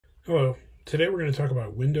Hello. Today we're going to talk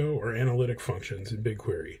about window or analytic functions in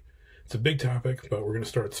BigQuery. It's a big topic, but we're going to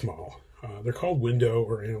start small. They're called window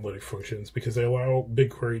or analytic functions because they allow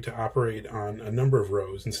BigQuery to operate on a number of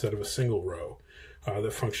rows instead of a single row.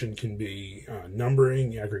 The function can be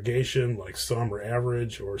numbering, aggregation, like sum or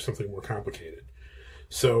average, or something more complicated.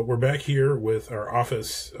 So we're back here with our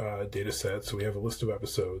Office data set, so we have a list of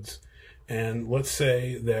episodes. And let's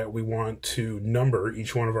say that we want to number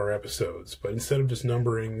each one of our episodes, but instead of just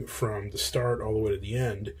numbering from the start all the way to the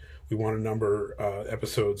end, we want to number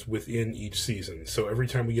episodes within each season. So every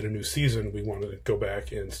time we get a new season, we want to go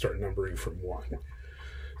back and start numbering from 1.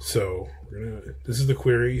 So this is the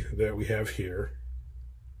query that we have here.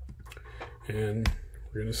 And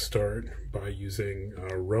we're going to start by using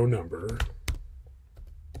row number.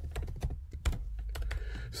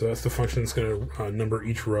 So that's the function that's going to number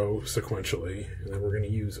each row sequentially. And then we're going to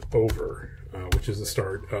use over, which is the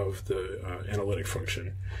start of the analytic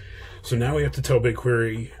function. So now we have to tell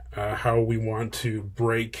BigQuery how we want to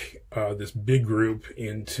break this big group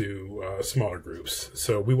into smaller groups.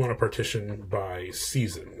 So we want to partition by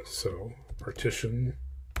season. So partition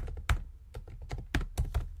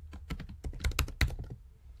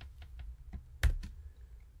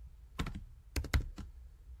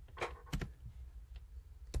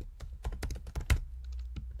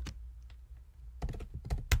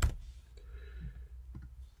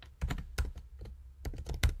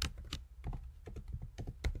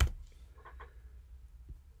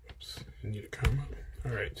you need a comma.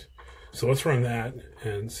 All right, so let's run that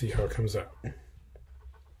and see how it comes out.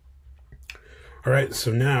 All right,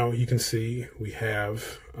 so now you can see we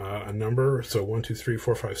have a number. So 1, 2, 3,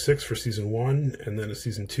 4, 5, 6 for season 1, and then as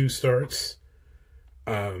season 2 starts,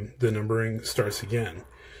 the numbering starts again.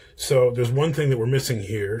 So there's one thing that we're missing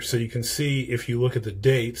here. So you can see if you look at the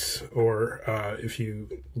dates, or if you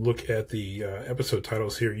look at the episode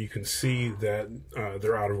titles here, you can see that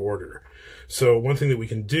they're out of order. So one thing that we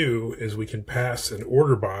can do is we can pass an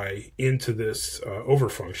order by into this over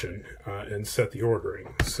function and set the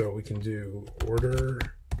ordering. So we can do order,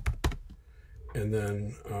 and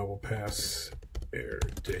then we'll pass air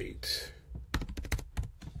date.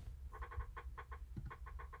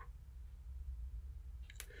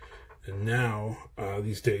 And now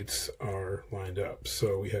these dates are lined up.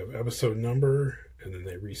 So we have episode number, and then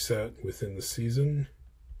they reset within the season.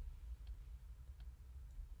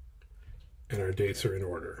 And our dates are in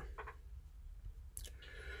order.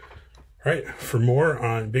 All right, for more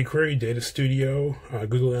on BigQuery, Data Studio,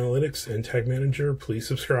 Google Analytics, and Tag Manager, please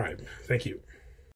subscribe. Thank you.